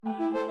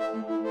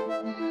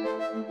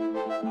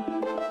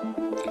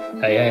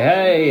Hey, hey,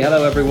 hey!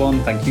 Hello,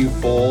 everyone. Thank you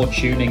for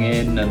tuning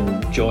in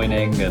and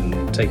joining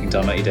and taking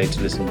time out of your day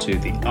to listen to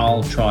the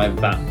I'll Try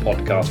That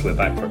podcast. We're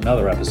back for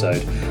another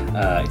episode.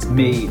 It's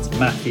me, it's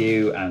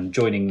Matthew, and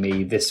joining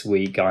me this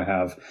week I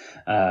have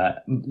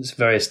this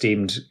very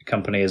esteemed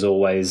company as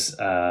always.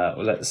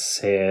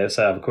 Let's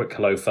have a quick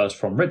hello first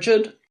from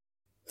Richard.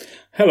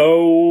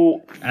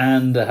 Hello.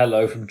 And a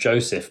hello from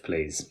Joseph,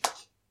 please.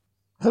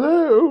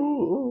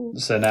 Hello.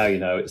 So now you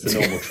know it's the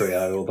normal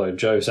trio, although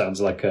Joe sounds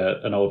like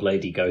an old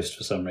lady ghost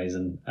for some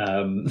reason. I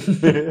am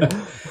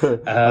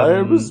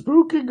a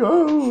spooky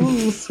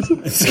ghost.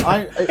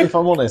 If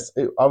I'm honest,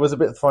 I was a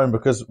bit thrown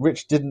because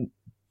Rich didn't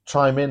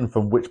chime in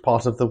from which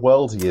part of the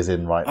world he is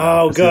in right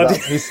now. Oh, God.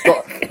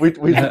 We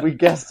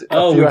guessed.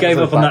 We gave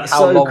up on that how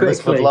so long quickly.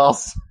 This would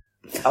last.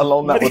 How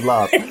long that would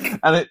last,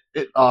 and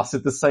it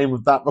lasted the same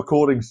with that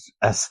recording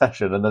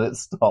session, and then it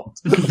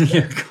stopped.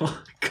 Yeah,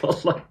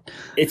 God, like...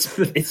 It's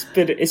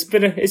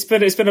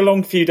been a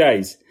long few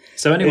days.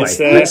 So anyway,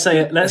 let's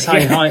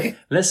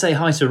say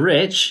hi to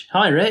Rich.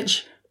 Hi,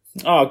 Rich.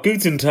 Oh,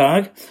 guten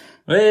Tag.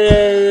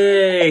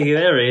 Hey,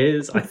 there he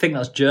is. I think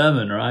that's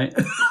German, right?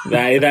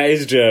 That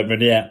is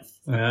German, yeah.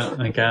 Yeah,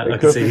 okay. It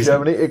could be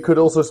Germany. It could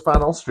also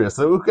span Austria.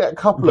 So we'll get a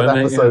couple of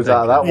episodes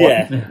out of that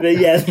one.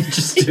 Yeah.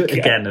 Just do it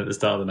again at the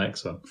start of the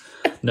next one.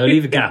 No,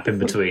 leave a gap in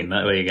between.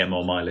 That way you get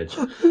more mileage.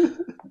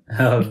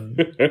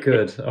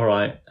 Good. All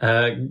right.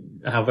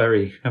 How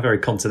very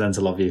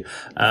continental of you.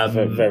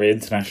 Very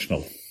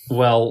international.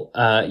 Well,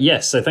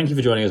 yes. So thank you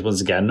for joining us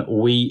once again.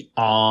 We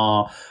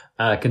are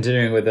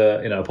continuing with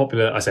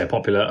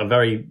a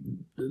very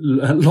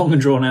long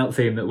and drawn out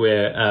theme that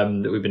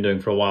we've been doing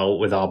for a while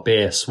with our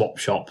beer swap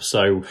shop.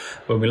 So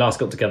when we last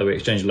got together, we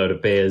exchanged a load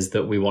of beers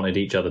that we wanted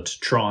each other to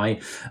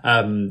try.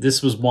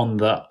 This was one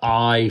that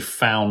I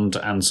found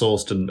and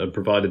sourced and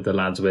provided the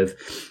lads with.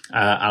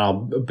 And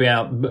I'll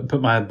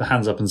put my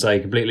hands up and say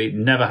completely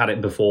never had it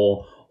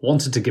before.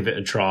 Wanted to give it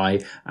a try,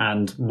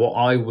 and what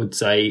I would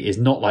say is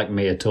not like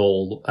me at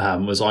all.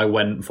 Was I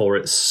went for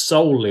it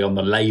solely on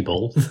the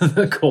label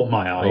that caught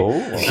my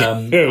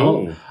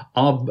eye.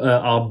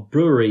 Our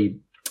brewery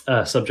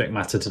subject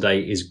matter today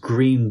is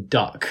Green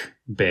Duck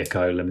Beer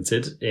Co.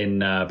 Limited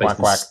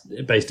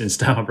based in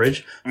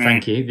Stourbridge.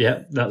 Thank you.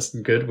 Yeah, that's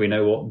good. We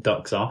know what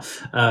ducks are.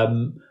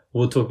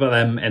 We'll talk about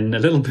them in a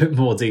little bit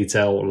more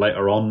detail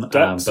later on.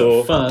 Ducks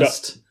or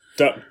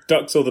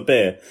the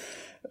beer.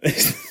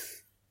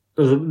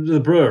 The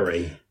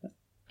brewery.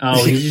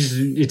 Oh,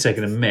 you're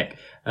taking a mick.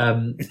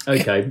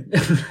 Okay.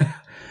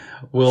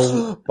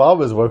 Well,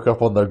 Barbara's woke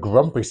up on the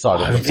grumpy side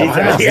of the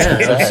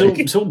podcast.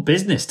 It's all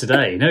business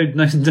today. No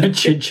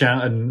chit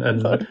chat and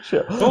I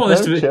want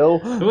this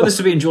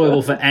to be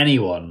enjoyable for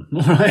anyone.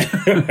 Right?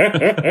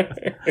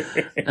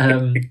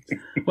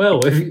 Well,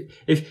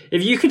 if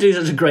you could do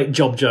such a great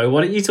job, Joe,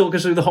 why don't you talk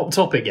us through the hot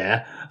topic?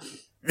 Yeah.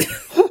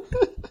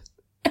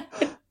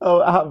 Oh,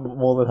 I'm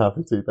more than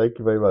happy to. Thank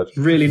you very much.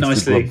 Really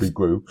nicely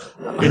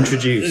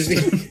introduced.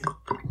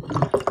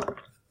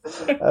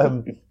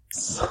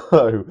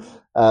 So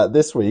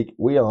this week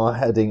we are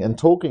heading and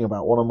talking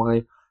about one of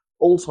my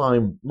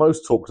all-time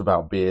most talked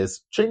about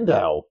beers,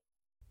 Qingdao.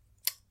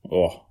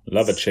 Oh,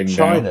 love a Qingdao.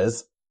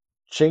 China's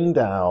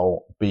Qingdao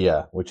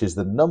beer, which is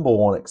the number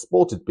one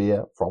exported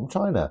beer from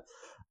China.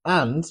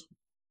 And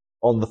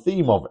on the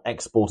theme of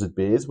exported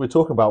beers, we're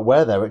talking about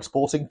where they're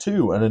exporting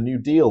to and a new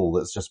deal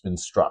that's just been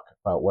struck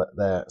about what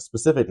they're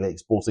specifically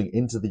exporting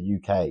into the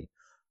UK.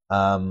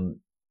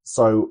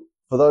 So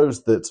for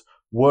those that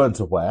weren't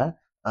aware,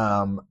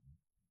 Qingdao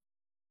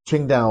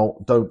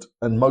don't,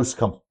 and most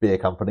beer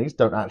companies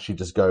don't actually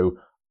just go,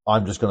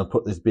 I'm just going to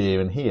put this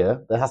beer in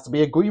here. There has to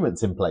be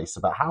agreements in place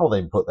about how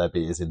they put their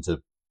beers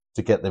to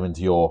get them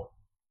into your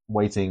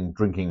waiting,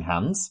 drinking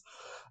hands.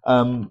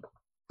 And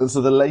so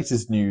the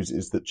latest news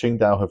is that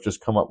Qingdao have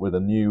just come up with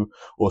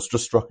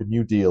just struck a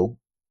new deal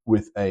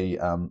with a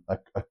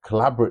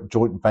collaborate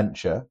joint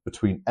venture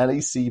between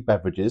LEC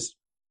Beverages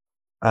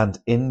and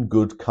In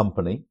Good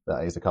Company,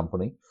 that is a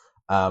company,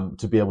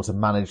 to be able to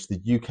manage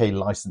the UK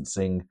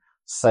licensing,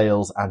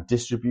 sales and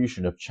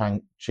distribution of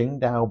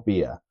Qingdao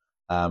beer,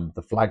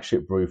 the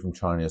flagship brew from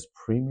China's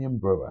premium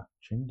brewer,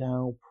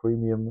 Qingdao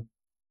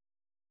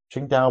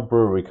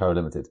Brewery Co.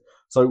 Limited.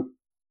 So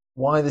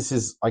why this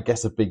is, I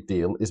guess, a big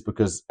deal is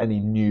because any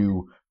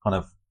new kind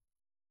of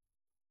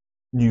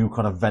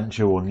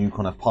venture or new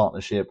kind of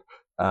partnership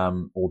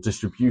or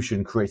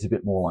distribution creates a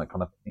bit more like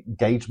kind of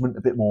engagement,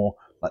 a bit more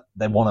like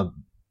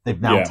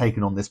they've now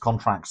taken on this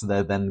contract, so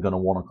they're then going to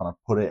want to kind of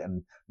put it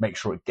and make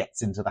sure it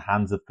gets into the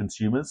hands of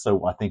consumers.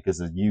 So I think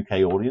as a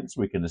UK audience,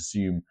 we can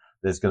assume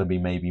there's going to be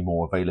maybe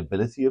more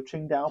availability of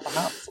Qingdao,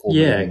 perhaps, or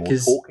maybe more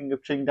talking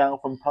of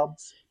Qingdao from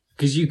pubs.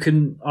 Because you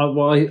can,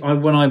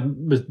 when I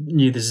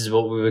knew this is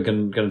what we were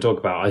going to talk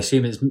about, I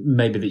assume it's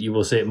maybe that you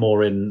will see it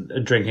more in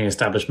drinking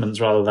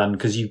establishments rather than,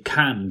 because you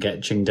can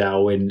get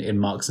Qingdao in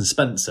Marks and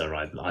Spencer.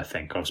 I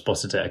think I've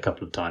spotted it a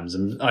couple of times,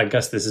 and I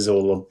guess this is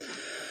all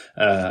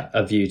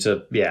a view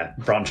to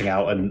branching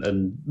out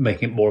and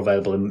making it more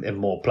available in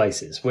more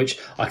places. Which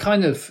I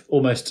kind of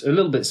almost a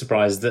little bit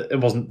surprised that it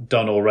wasn't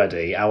done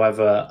already.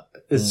 However,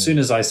 as soon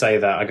as I say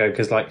that, I go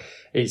because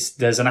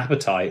there's an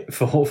appetite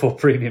for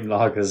premium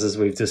lagers, as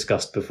we've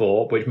discussed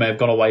before, which may have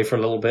gone away for a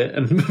little bit,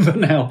 but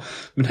now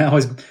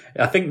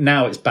I think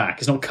now it's back.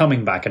 It's not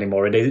coming back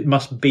anymore. It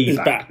must be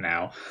back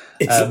now.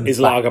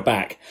 Is lager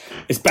back?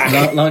 It's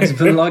back.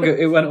 Lager,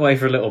 it went away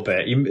for a little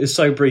bit.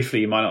 So briefly,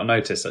 you might not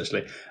notice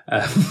actually.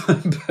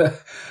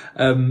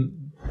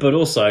 But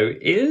also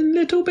a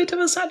little bit of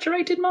a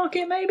saturated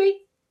market, maybe.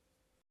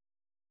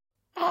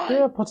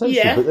 Yeah, potentially.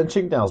 Yeah. But then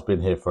Qingdao's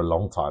been here for a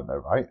long time, though,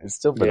 right? It's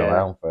still been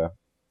around for.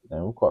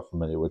 We're quite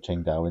familiar with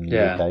Qingdao in the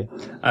UK.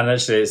 And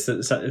actually,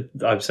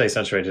 I'd say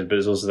saturated, but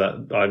it's also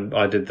that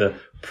I did the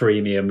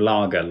premium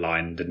lager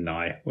line, didn't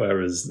I?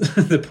 Whereas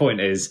the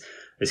point is,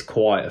 there's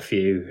quite a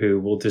few who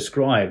will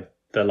describe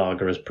the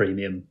lager as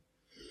premium.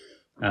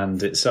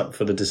 And it's up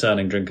for the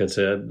discerning drinker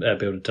to be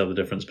able to tell the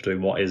difference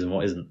between what is and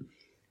what isn't.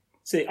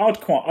 See, I'd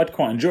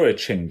quite enjoy a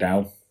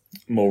Qingdao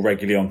more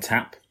regularly on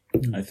tap.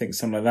 I think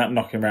something like that,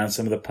 knocking around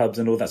some of the pubs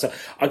and all that. So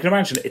I can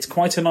imagine it's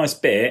quite a nice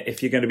beer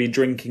if you're going to be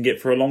drinking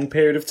it for a long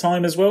period of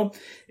time as well.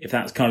 If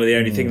that's kind of the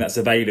only thing that's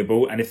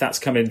available, and if that's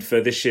coming for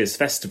this year's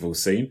festival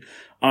scene,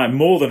 I'm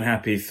more than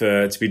happy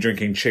to be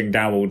drinking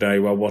Qingdao all day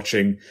while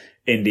watching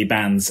indie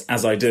bands,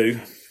 as I do.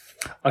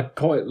 I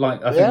quite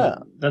like. I think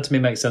that to me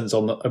makes sense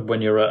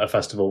when you're at a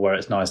festival where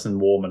it's nice and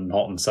warm and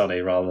hot and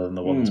sunny, rather than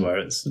the ones where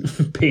it's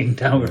being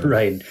down with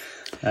rain.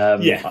 I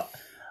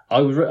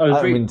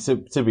mean,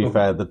 to be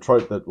fair, the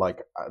trope that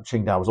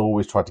Qingdao has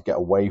always tried to get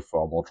away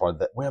from, or tried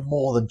that we're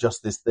more than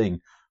just this thing,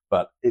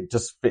 but it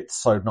just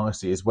fits so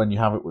nicely, is when you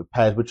have it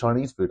paired with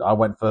Chinese food. I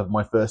went for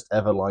my first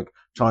ever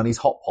Chinese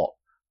hot pot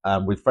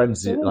with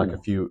friends a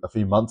few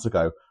months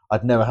ago.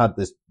 I'd never had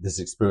this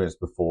experience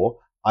before.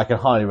 I can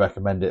highly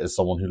recommend it as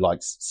someone who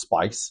likes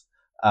spice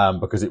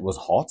because it was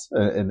hot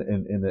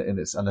in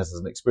its and as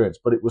an experience,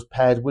 but it was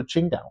paired with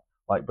Qingdao,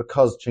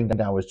 because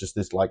Qingdao is just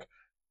this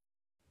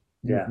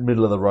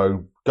middle of the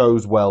road,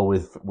 goes well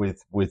with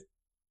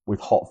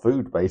hot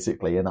food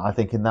basically. And I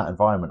think in that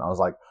environment I was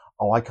like,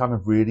 I kind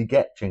of really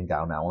get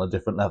Qingdao now on a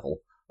different level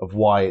of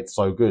why it's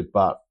so good.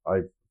 But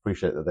I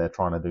appreciate that they're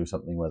trying to do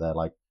something where they're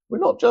like, we're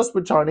not just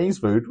with Chinese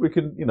food, we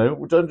can,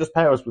 don't just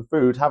pair us with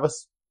food, have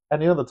us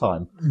any other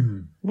time.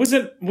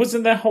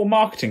 Wasn't their whole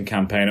marketing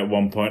campaign at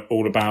one point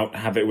all about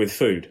have it with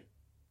food?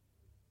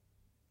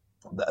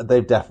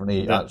 They've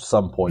definitely at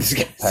some point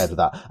paired with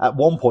that. At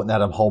one point, they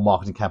had a whole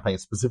marketing campaign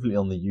specifically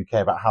on the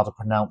UK about how to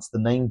pronounce the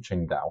name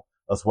Qingdao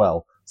as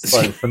well.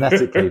 So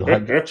phonetically,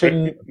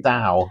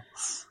 Qingdao.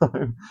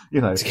 So,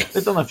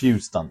 they've done a few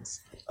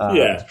stunts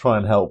to try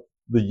and help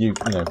the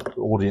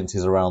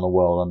audiences around the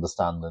world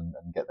understand and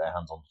get their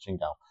hands on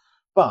Qingdao.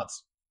 But,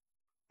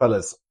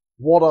 fellas,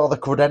 what are the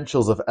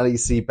credentials of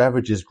LEC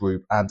Beverages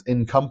Group and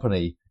in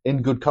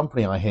good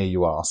company, I hear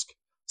you ask?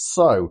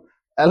 So,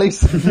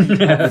 LEC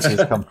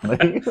Beverages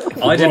Company.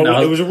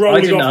 It was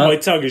rolling off my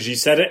tongue as you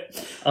said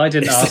it. I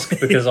didn't ask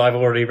because I've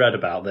already read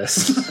about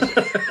this.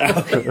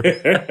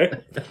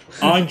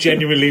 I'm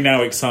genuinely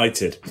now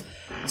excited.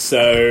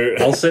 So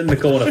I'll sit in the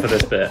corner for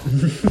this bit.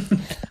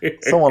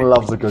 Someone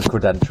loves a good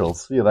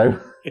credentials, So,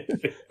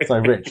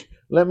 Rich,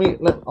 I'm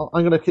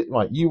going to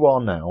right. You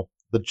are now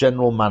the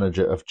general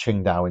manager of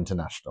Qingdao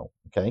International.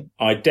 Okay,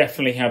 I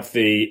definitely have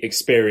the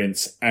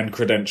experience and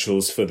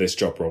credentials for this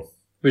job role.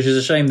 Which is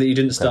a shame that you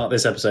didn't start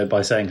this episode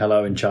by saying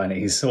hello in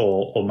Chinese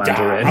or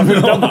Mandarin. I would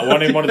have done that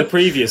one in one of the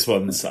previous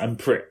ones. I'm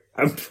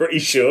pretty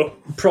sure.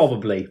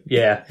 Probably,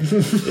 yeah.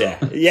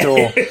 Yeah.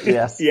 Sure,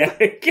 yes. Yeah.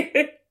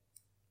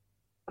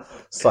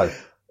 So,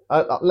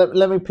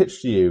 let me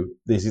pitch to you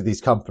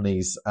these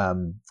companies'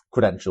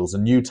 credentials,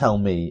 and you tell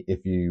me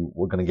if you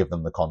were going to give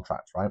them the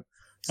contract, right?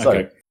 So,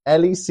 okay.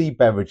 LEC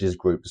Beverages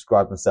Group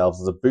describe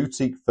themselves as a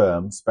boutique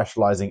firm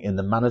specializing in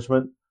the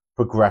management,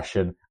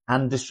 progression,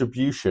 and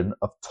distribution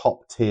of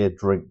top-tier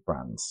drink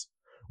brands.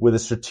 With a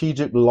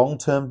strategic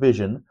long-term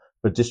vision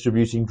for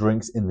distributing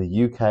drinks in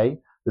the UK,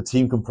 the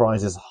team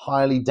comprises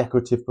highly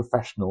decorative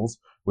professionals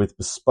with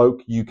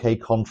bespoke UK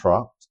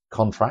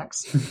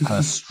contracts and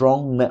a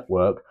strong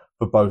network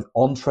for both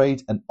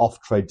on-trade and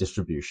off-trade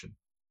distribution.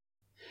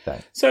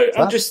 Okay. So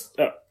I'm just...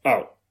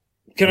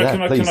 Can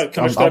I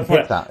just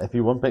pick that if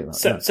you want to pick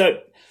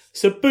that?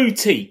 So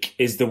boutique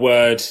is the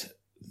word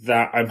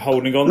that I'm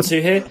holding on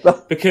to here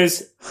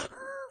because...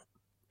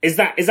 Is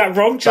that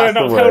wrong? Should I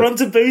not hold on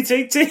to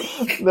boutique?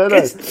 No.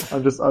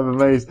 I'm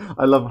amazed.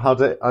 I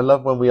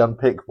love when we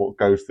unpick what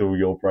goes through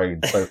your brain.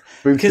 So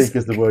boutique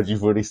is the word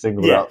you've already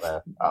singled out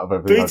there. Out of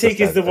everything boutique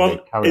is the one.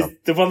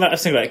 The one that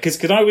I've singled out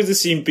because I always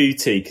assume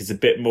boutique is a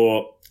bit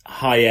more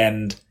high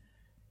end,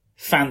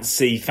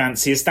 fancy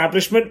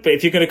establishment. But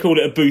if you're going to call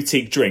it a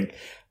boutique drink,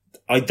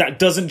 that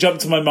doesn't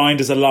jump to my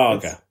mind as a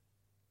lager.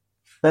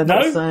 They're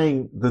not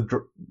saying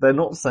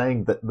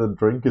that the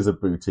drink is a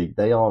boutique.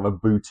 They are a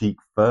boutique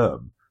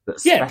firm.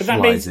 that Yeah, but that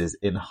means- specialises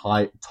in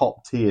high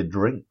top tier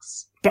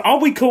drinks. But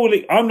I'm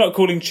not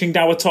calling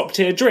Qingdao a top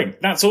tier drink.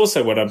 That's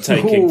also what I'm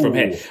taking from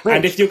here. Rich,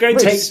 and if you're going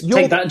to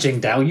Take that,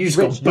 Qingdao. You just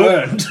Rich, got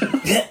burned.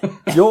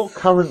 You're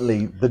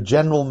currently the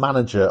general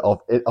manager of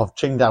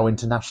Qingdao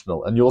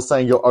International, and you're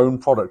saying your own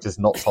product is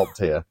not top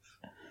tier.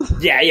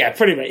 Yeah,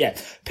 pretty much, yeah.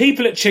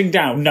 People at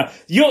Qingdao, no.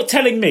 You're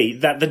telling me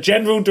that the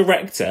general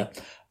director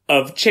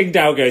of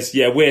Qingdao goes,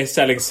 yeah, we're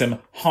selling some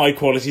high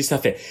quality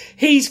stuff here.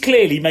 He's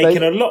clearly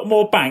making a lot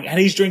more bank and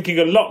he's drinking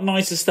a lot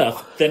nicer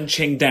stuff than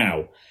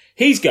Qingdao.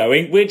 He's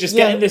going, we're just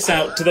getting this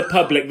out to the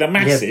public, the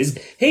masses.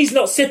 Yeah. He's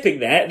not sipping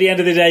there at the end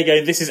of the day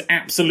going, this is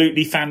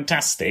absolutely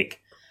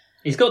fantastic.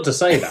 He's got to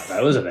say that,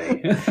 though,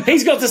 hasn't he?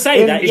 He's got to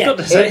say that, He's got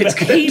to say it's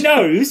but good. he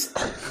knows.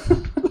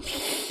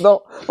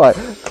 Not right.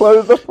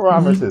 Close the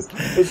parameters.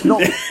 It's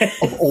not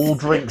of all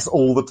drinks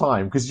all the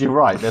time, because you're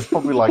right. There's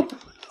probably like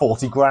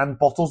 40 grand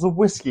bottles of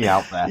whiskey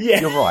out there. Yeah.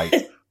 You're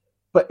right.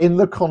 But in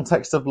the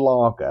context of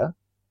lager,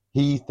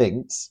 he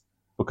thinks,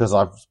 because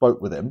I've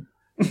spoke with him,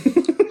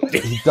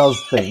 he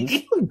does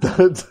think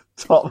that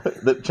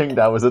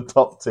Qingdao is a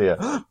top tier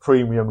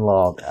premium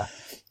lager.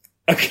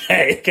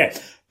 Okay.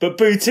 But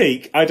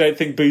boutique, I don't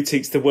think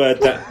boutique's the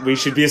word that we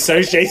should be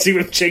associating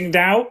with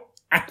Qingdao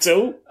at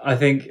all. I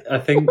think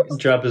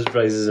Jabba's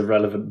raises a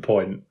relevant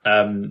point.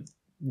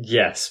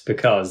 Yes,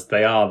 because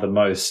they are the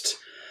most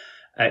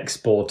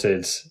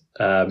exported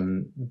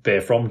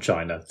beer from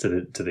China to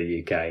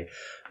the UK.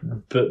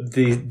 But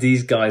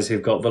these guys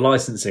who've got the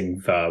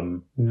licensing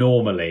firm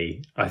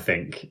normally, I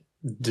think,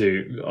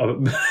 do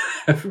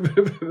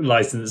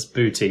license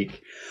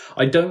boutique.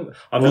 I've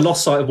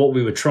lost sight of what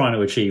we were trying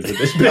to achieve with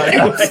this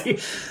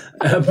bit.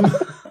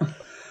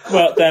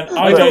 Well, then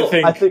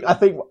I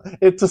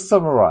think to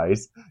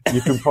summarise,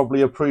 you can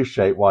probably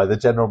appreciate why the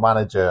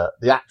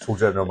actual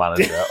general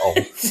manager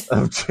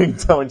of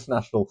Qingdao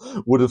International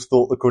would have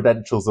thought the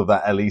credentials of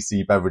that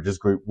LEC Beverages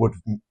Group would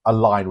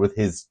align with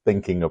his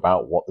thinking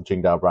about what the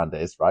Qingdao brand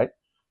is, right?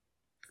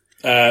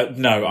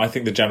 No, I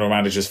think the general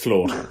manager's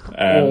flawed.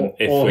 There.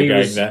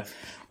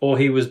 Or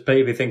he was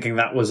maybe thinking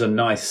that was a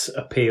nice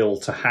appeal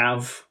to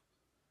have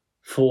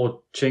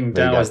for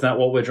Qingdao. Is that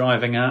what we're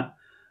driving at?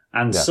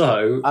 And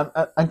so...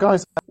 And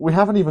guys, we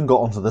haven't even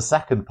got onto the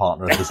second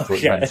partner of this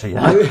joint venture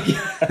yet.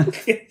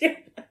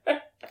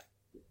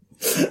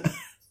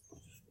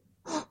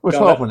 We're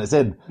 12 minutes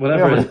in.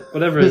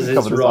 Whatever it is,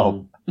 it's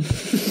wrong.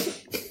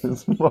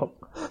 It's wrong.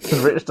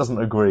 Rich doesn't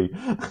agree.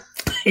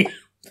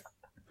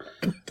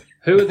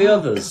 Who are the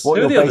others? What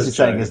you're basically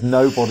saying is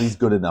nobody's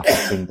good enough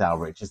for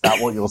Qingdao, Rich. Is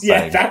that what you're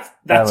saying? Yeah,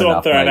 that's what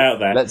I'm throwing out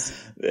there.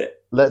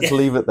 Let's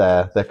leave it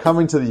there. They're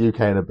coming to the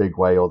UK in a big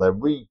way, or they're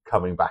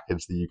coming back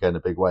into the UK in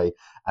a big way,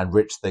 and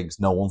Rich thinks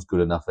no one's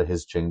good enough for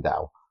his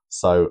Qingdao.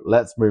 So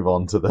let's move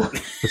on to the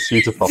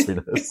pursuit of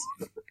poppiness.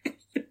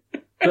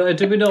 But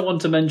did we not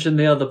want to mention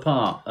the other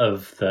part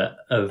of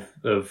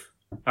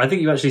I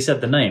think you actually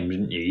said the name,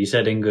 didn't you? You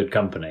said In Good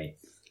Company.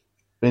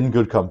 In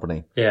Good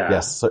Company. Yeah.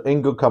 Yes. So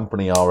In Good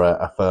Company are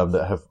a firm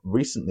that have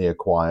recently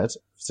acquired,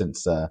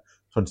 since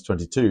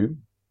 2022,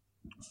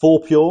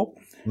 4Pure,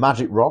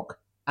 Magic Rock,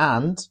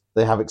 and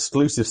they have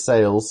exclusive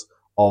sales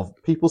of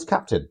People's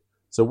Captain.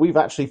 So we've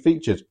actually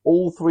featured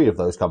all three of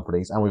those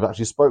companies, and we've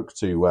actually spoke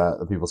to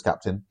the People's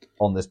Captain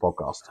on this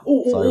podcast.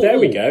 There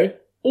we go.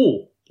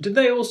 Oh, did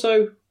they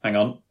also... Hang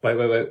on.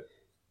 Wait.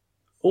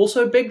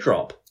 Also Big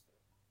Drop.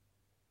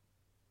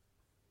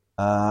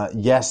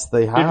 Yes,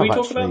 they have. Did we talk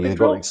actually. about Big They've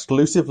Drop? got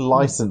exclusive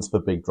license for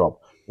Big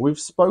Drop. We've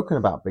spoken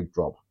about Big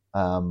Drop.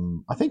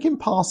 I think in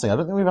passing. I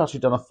don't think we've actually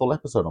done a full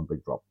episode on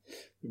Big Drop.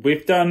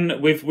 We've done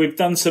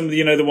some,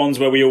 the ones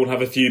where we all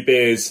have a few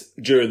beers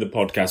during the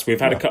podcast. We've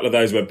had a couple of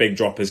those where Big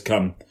Drop has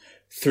come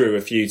through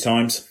a few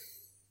times.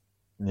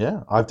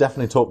 Yeah, I've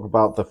definitely talked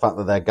about the fact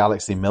that their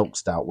Galaxy Milk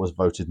Stout was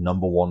voted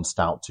number one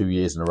stout 2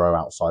 years in a row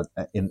out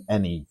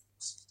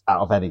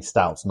of any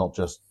stouts, not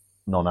just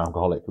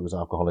non-alcoholic. It was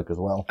alcoholic as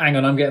well. Hang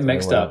on, I'm getting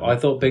mixed up. I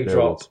thought Big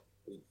Drop...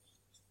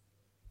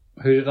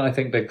 Who did I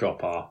think Big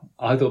Drop are?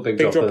 I thought Big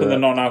Drop and the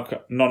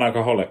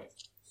non-alcoholic.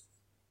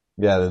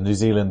 Yeah, the New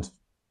Zealand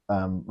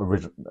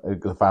original.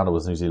 The founder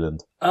was New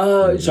Zealand.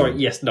 Sorry.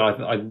 Yes, no.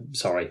 I'm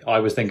sorry. I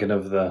was thinking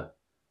of the.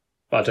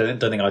 But I don't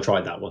think I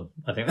tried that one.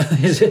 I think that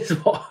is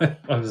what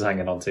I was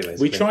hanging on to.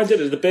 Basically. We tried it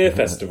at the beer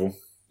festival.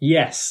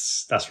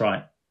 Yes, that's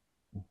right.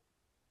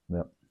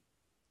 Yep.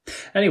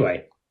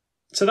 Anyway,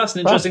 so that's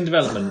an interesting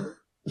development.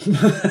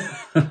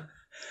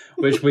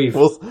 Which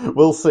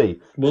we'll see.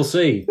 We'll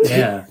see.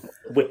 Yeah.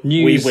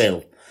 We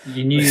will.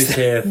 Your news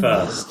here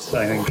first,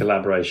 I think, in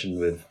collaboration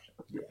with...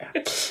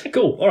 Yeah.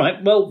 Cool. All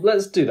right. Well,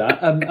 let's do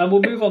that. And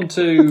we'll move on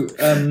to...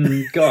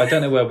 God, I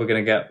don't know where we're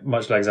going to get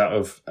much legs out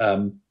of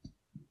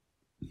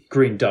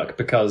Green Duck,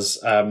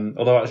 because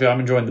although actually I'm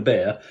enjoying the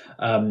beer,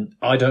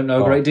 I don't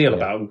know a great deal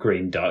about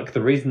Green Duck.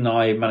 The reason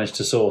I managed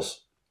to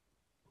source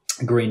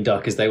Green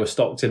Duck is they were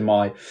stocked in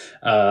my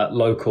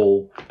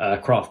local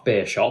craft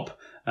beer shop.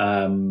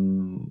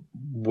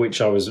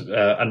 which I was,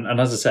 and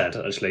as I said,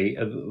 actually,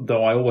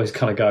 though I always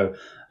kind of go,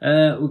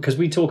 because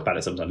we talk about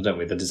it sometimes, don't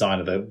we? The design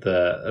of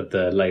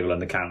the label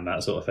and the can and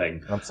that sort of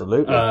thing.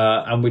 Absolutely.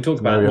 And we talked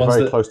about ones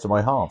very close to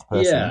my heart,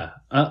 personally. Yeah,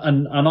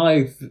 and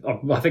I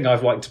think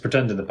I've liked to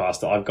pretend in the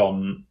past that I've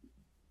gone,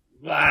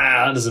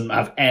 that doesn't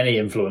have any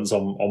influence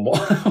on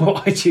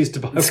what I choose to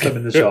buy when I'm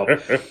in the shop.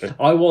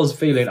 I was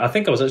feeling, I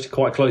think I was actually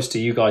quite close to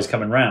you guys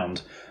coming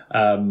round,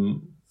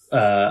 and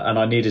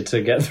I needed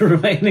to get the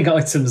remaining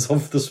items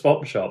off the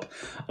swap shop.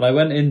 And I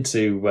went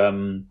into,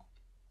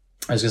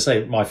 I was going to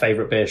say my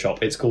favourite beer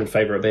shop. It's called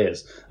Favourite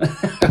Beers,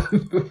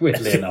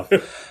 weirdly enough.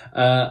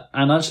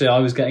 And actually, I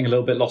was getting a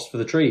little bit lost for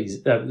the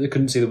trees. I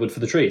couldn't see the wood for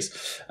the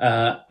trees.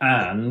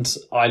 And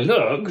I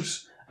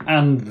looked,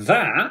 and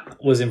that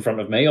was in front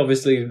of me.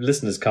 Obviously,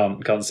 listeners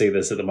can't see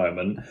this at the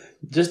moment.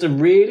 Just a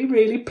really,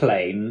 really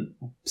plain,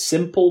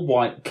 simple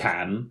white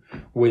can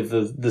with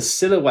the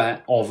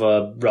silhouette of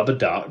a rubber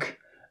duck,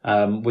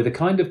 with a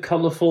kind of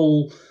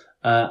colourful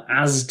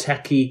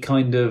Aztec-y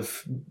kind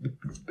of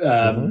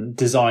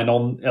design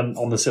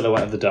on the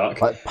silhouette of the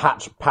duck, like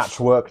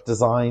patchwork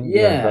design.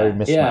 Very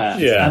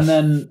mismatched. Yeah. And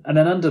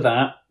then under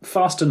that,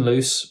 Fast and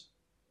Loose,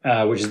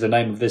 which is the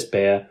name of this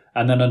beer,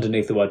 and then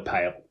underneath the word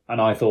pale.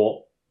 And I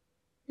thought,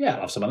 yeah,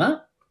 I'll have some of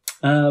that.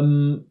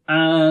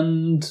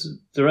 And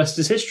the rest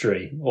is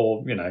history,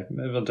 or I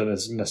don't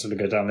necessarily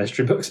go down the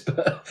history books,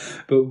 but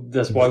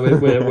that's why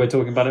we're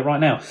talking about it right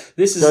now.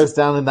 This goes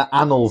down in the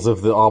annals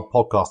of our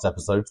podcast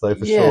episodes, though,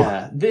 for sure.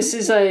 Yeah, this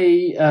is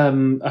a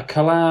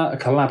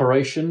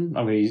collaboration.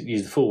 I'm going to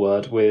use the full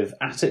word with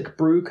Attic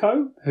Brew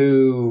Co,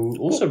 who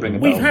also bring a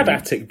bell. We've had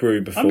Attic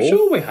Brew before. I'm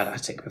sure we had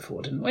Attic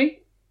before, didn't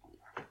we?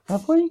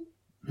 Have we?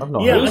 I've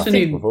not heard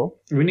Attic before.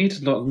 We need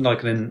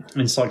like an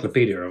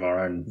encyclopedia of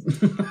our own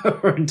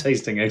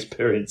tasting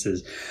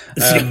experiences.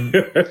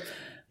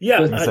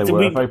 Yeah,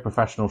 we're a very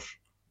professional.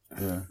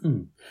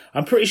 I'm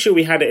pretty sure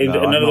we had it in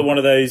another one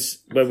of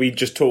those where we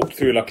just talked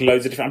through like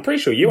loads of different. I'm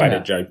pretty sure you had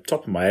it, Joe,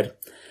 top of my head.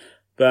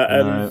 But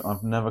no,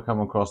 I've never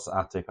come across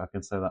Attic. I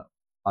can say that.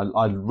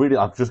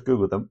 I've just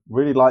googled them.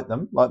 Really like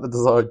them. Like the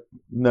design.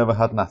 Never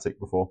had an Attic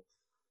before.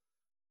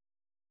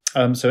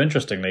 So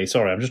interestingly,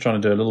 sorry, I'm just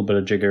trying to do a little bit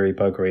of jiggery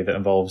pokery that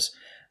involves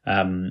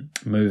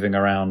moving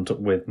around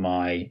with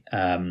my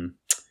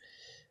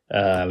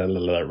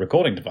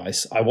recording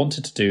device. I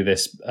wanted to do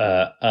this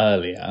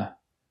earlier,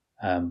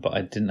 but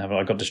I didn't have.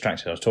 I got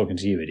distracted. I was talking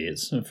to you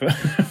idiots for a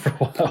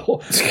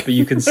while. But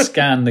you can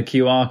scan the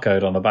QR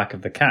code on the back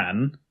of the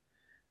can,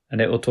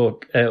 and it will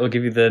talk. It will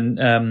give you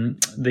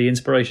the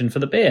inspiration for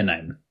the beer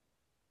name.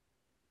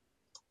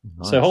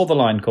 Nice. So hold the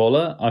line,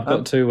 caller. I've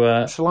got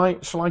to. Shall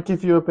I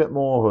give you a bit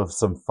more of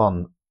some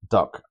fun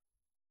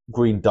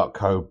Green Duck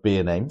Co.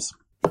 beer names?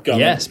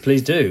 Yes,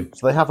 please do.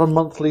 So they have a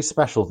monthly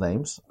special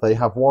names. They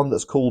have one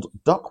that's called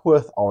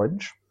Duckworth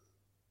Orange,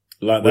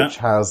 which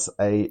has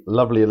a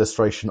lovely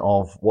illustration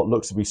of what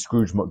looks to be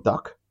Scrooge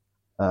McDuck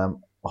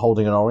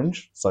holding an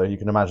orange. So you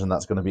can imagine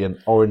that's going to be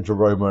an orange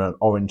aroma and an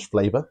orange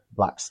flavour,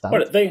 black stout.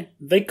 What, they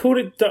called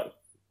it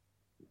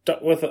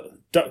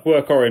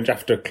Duckworth Orange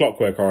after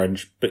Clockwork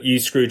Orange, but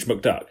use Scrooge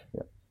McDuck.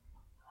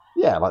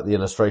 Yeah, like the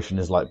illustration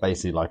is like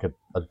basically like a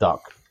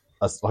duck,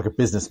 like a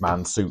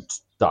businessman suit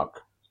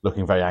duck,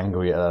 looking very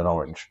angry at an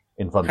orange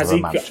in front of a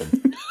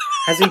mansion.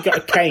 Has he got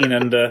a cane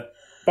and a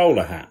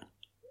bowler hat?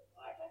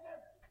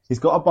 He's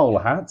got a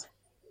bowler hat.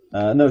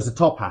 No, it's a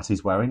top hat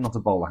he's wearing, not a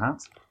bowler hat.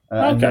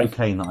 And no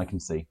cane that I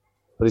can see.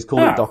 But he's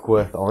called it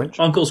Duckworth Orange.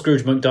 Uncle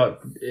Scrooge McDuck,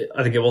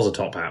 I think it was a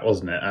top hat,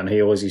 wasn't it? And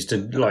he always used to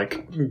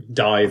like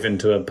dive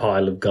into a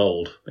pile of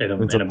gold in a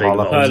big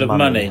pile of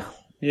money.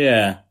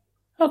 Yeah.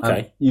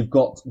 Okay. You've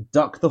got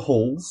Duck the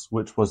Halls,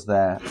 which was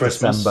their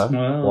Christmas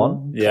December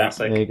one. Yeah.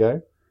 Classic. There you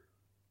go.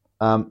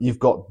 You've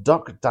got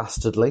Duck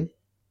Dastardly,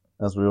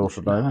 as we all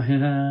should know. Oh,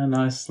 yeah,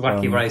 nice.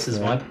 Wacky racers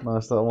vibe.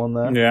 Nice little one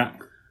there. Yeah.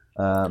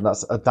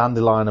 That's a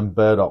dandelion and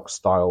burdock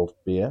styled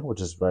beer,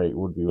 which is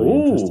would be really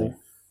interesting.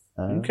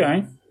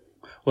 Okay.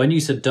 When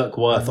you said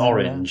Duckworth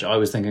Orange, I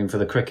was thinking for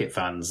the cricket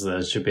fans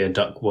there should be a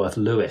Duckworth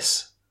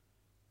Lewis.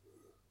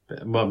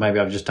 Well, maybe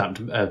I've just tapped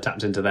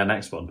into their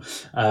next one.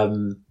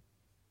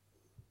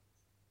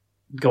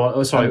 Go on.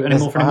 Oh, sorry. Any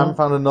more? I haven't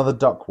found another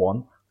duck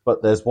one,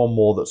 but there's one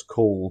more that's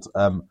called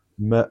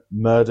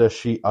Murder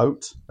She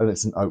Oat, and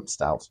it's an oat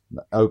stout,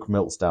 oak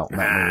milk stout. That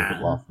made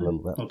me laugh a little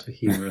bit. Not a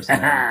humorous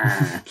name.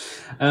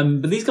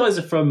 But these guys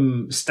are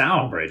from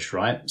Stourbridge,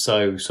 right?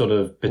 So sort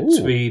of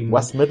between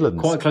West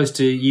Midlands, quite close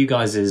to you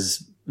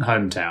guys'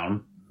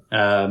 hometown.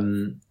 I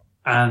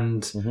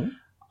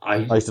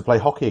used to play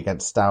hockey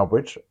against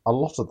Stourbridge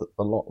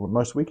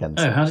most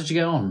weekends. Oh, how did you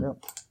get on? Yeah.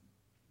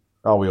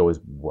 Oh, we always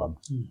won.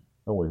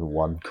 Always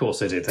won. Of course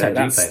they did. Take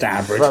that,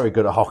 Stourbridge. Very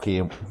good at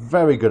hockey.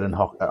 Very good at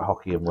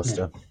hockey in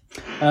Worcester.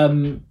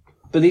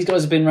 But these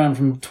guys have been around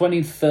from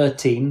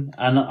 2013,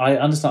 and I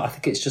understand. I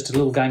think it's just a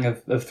little gang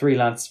of three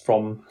lads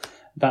from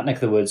that neck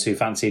of the woods who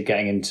fancied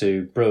getting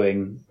into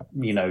brewing.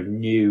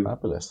 New,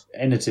 fabulous,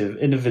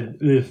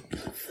 innovative.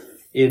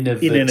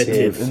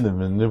 innovative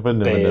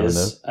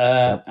beers.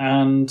 Yep.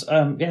 And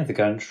they're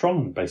going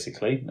strong,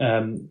 basically.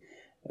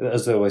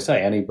 As they always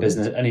say, any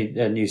business, any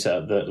new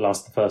setup that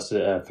lasts the first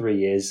 3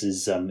 years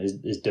is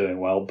doing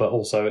well. But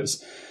also,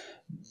 it's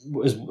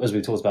as we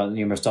talked about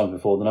numerous times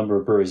before, the number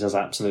of breweries has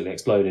absolutely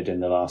exploded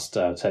in the last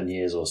 10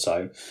 years or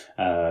so.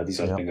 These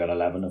guys have been going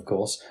 11, of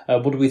course.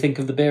 What do we think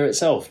of the beer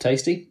itself?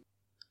 Tasty?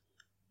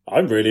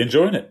 I'm really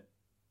enjoying it.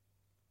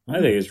 I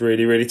think it's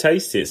really, really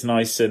tasty. It's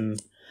nice,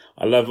 and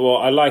I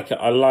like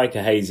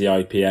a hazy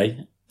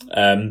IPA,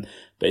 but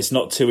it's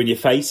not too in your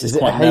face. It's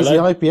quite hazy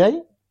mellow.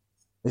 IPA?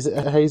 Is it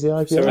a hazy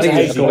IPA? So it's a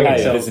hazy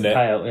pale, isn't it?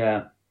 Pale,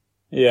 yeah.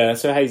 Yeah,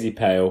 so hazy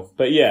pale,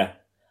 but yeah.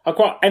 I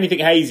quite anything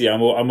hazy.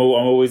 I'm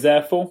always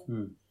there for.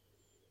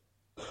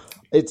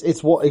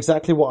 It's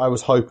exactly what I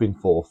was hoping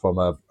for from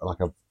a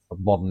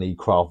modern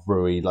craft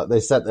brewery. Like they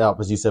set it up,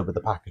 as you said, with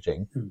the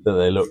packaging that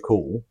they look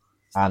cool,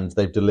 and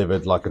they've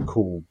delivered like a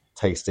cool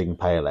tasting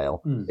pale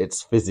ale.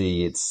 It's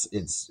fizzy. It's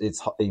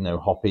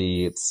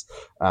hoppy. It's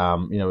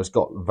it's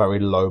got very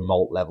low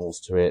malt levels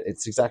to it.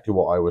 It's exactly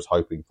what I was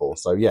hoping for.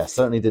 So yeah,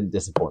 certainly didn't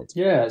disappoint.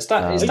 Yeah,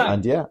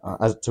 and yeah,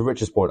 as to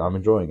Rich's point, I'm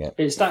enjoying it.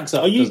 It stacks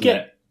up.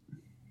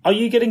 Are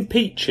you getting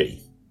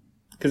peachy?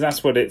 Because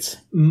that's what it's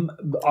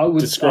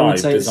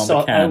described as on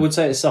the can. I would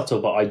say it's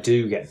subtle, but I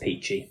do get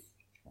peachy.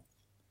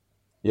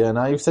 Yeah,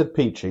 now you've said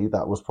peachy.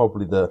 That was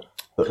probably the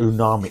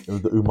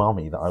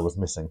umami that I was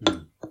missing.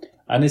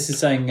 And this is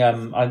saying,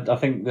 I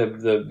think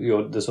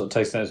the sort of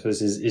taste notes for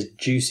this is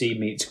juicy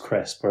meets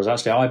crisp, whereas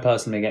actually I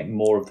personally get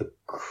more of the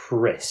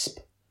crisp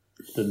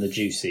than the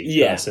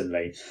juicy,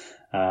 personally.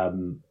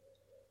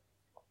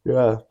 I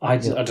don't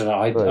know.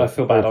 I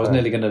feel bad. I was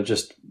nearly going to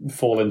just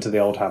fall into the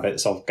old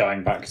habits of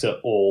going back to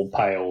all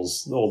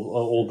pales,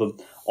 all the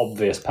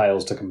obvious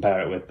pales to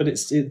compare it with. But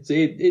it's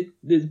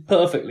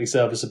perfectly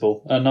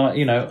serviceable, and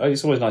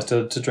it's always nice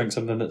to drink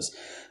something that's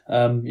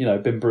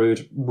been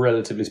brewed,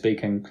 relatively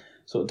speaking,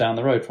 sort of down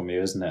the road from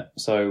you, isn't it?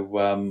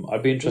 So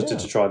I'd be interested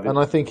to try this. And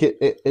I think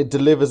it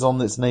delivers on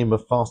its name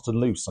of fast and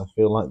loose. I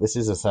feel like this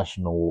is a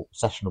sessionable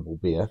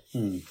beer.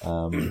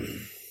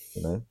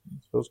 It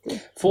feels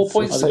good.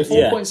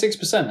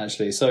 4.6%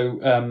 actually. So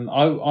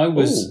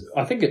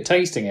I think at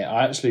tasting it,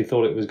 I actually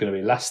thought it was going to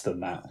be less than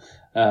that.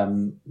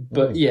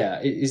 But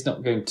it's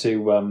not going to.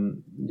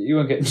 You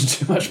won't get into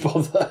too much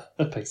bother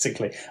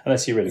basically,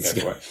 unless you really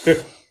go for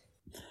it.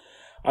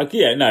 I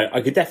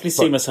could definitely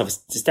see myself.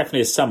 It's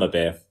definitely a summer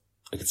beer.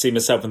 I could see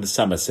myself in the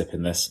summer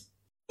sipping this.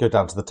 Go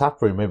down to the tap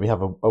room, maybe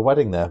have a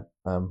wedding there.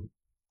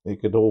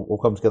 It could all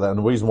come together. And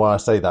the reason why I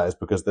say that is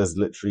because there's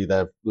literally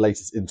their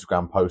latest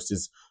Instagram post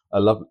is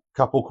a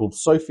couple called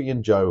Sophie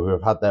and Joe who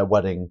have had their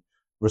wedding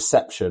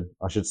reception,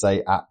 I should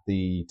say, at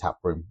the tap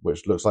room,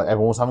 which looks like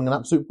everyone was having an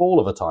absolute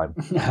ball of a time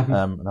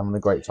and having a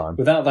great time.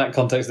 Without that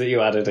context that you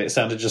added, it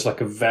sounded just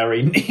like a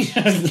very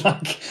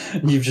like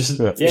you've just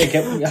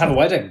have a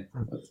wedding.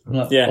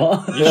 Like,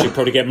 what? You should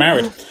probably get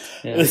married.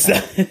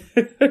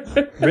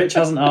 Rich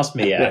hasn't asked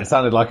me yet. Yeah, it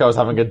sounded like I was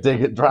having a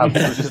dig at drabs,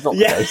 which is not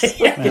the case.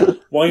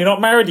 Well, you're not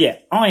married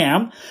yet. I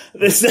am.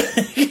 And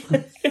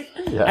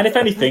if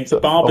anything,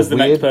 Barbara's the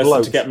next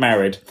person to get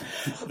married.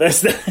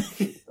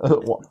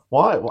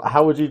 Why?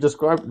 How would you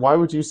describe? Why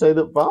would you say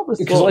that Barbara's?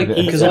 Because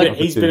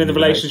he's been in the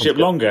relationship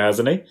longer,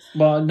 hasn't he?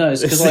 Well, no,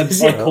 it's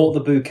because I caught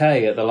the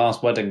bouquet at the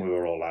last wedding we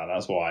were all at.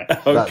 That's why.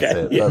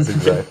 Okay, that's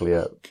exactly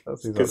it.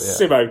 Because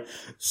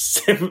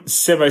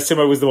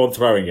Simo was the one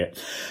throwing it.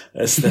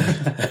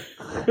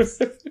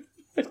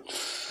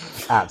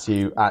 At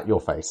your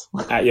face.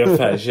 At your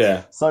face,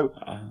 yeah. So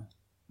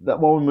that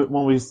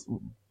when we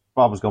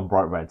Barbara's gone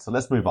bright red, so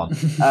let's move on.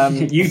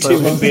 You two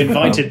won't be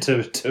invited to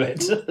it.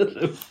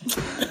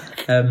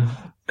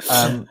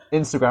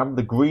 Instagram,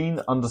 the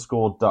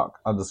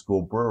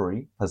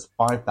green_duck_brewery has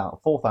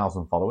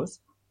 4,000 followers.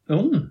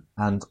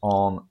 And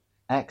on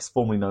X,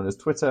 formerly known as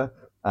Twitter,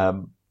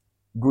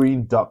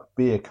 Green Duck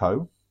Beer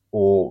Co.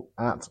 or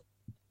at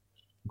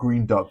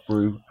Green Duck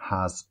Brew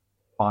has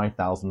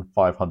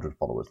 5,500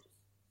 followers.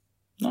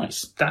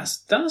 Nice.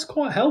 That's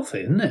quite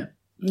healthy, isn't it?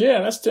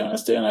 Yeah, that's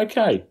doing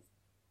okay.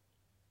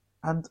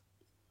 And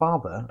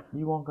Barbara,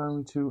 you are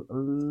going to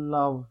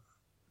love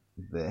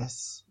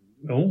this.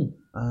 Oh.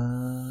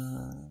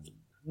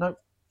 No,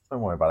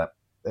 don't worry about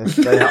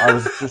it. I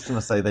was just going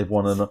to say they've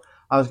won an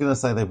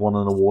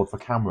award for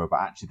camera, but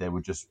actually they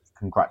were just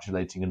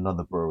congratulating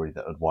another brewery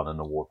that had won an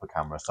award for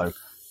camera. So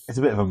it's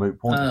a bit of a moot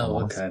point.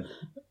 Oh, okay.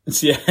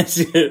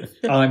 Yes.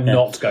 I'm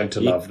not going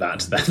to love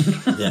that then.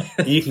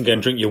 You can go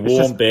and drink your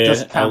warm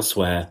beer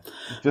elsewhere.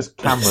 Just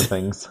camera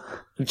things.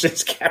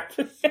 Just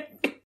camera things.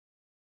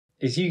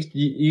 Is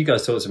you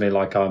guys talk to me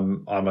like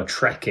I'm a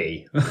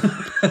Trekkie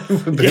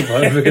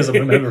because I'm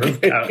a member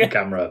of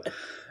camera,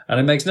 and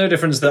it makes no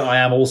difference that I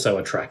am also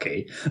a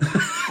Trekkie.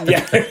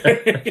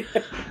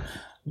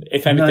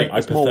 If anything, I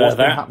prefer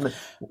that.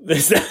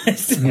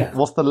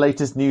 What's the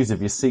latest news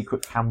of your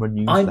secret camera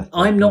newsletter?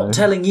 I'm not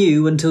telling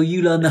you until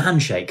you learn the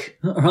handshake,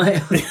 all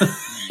right?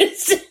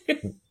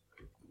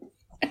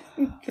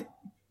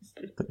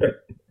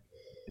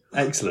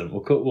 Excellent.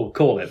 We'll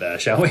call it there,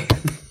 shall we?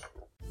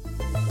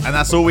 And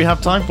that's all we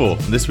have time for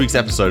this week's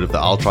episode of the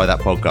I'll Try That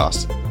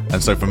podcast.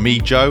 And so from me,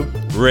 Joe,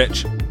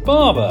 Rich,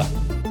 Barber,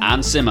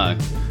 and Simo.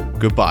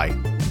 goodbye.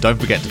 And don't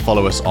forget to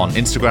follow us on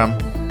Instagram,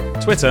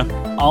 Twitter,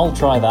 I'll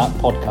try that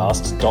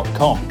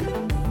podcast.com.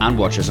 And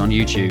watch us on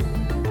YouTube.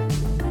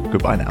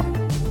 goodbye now.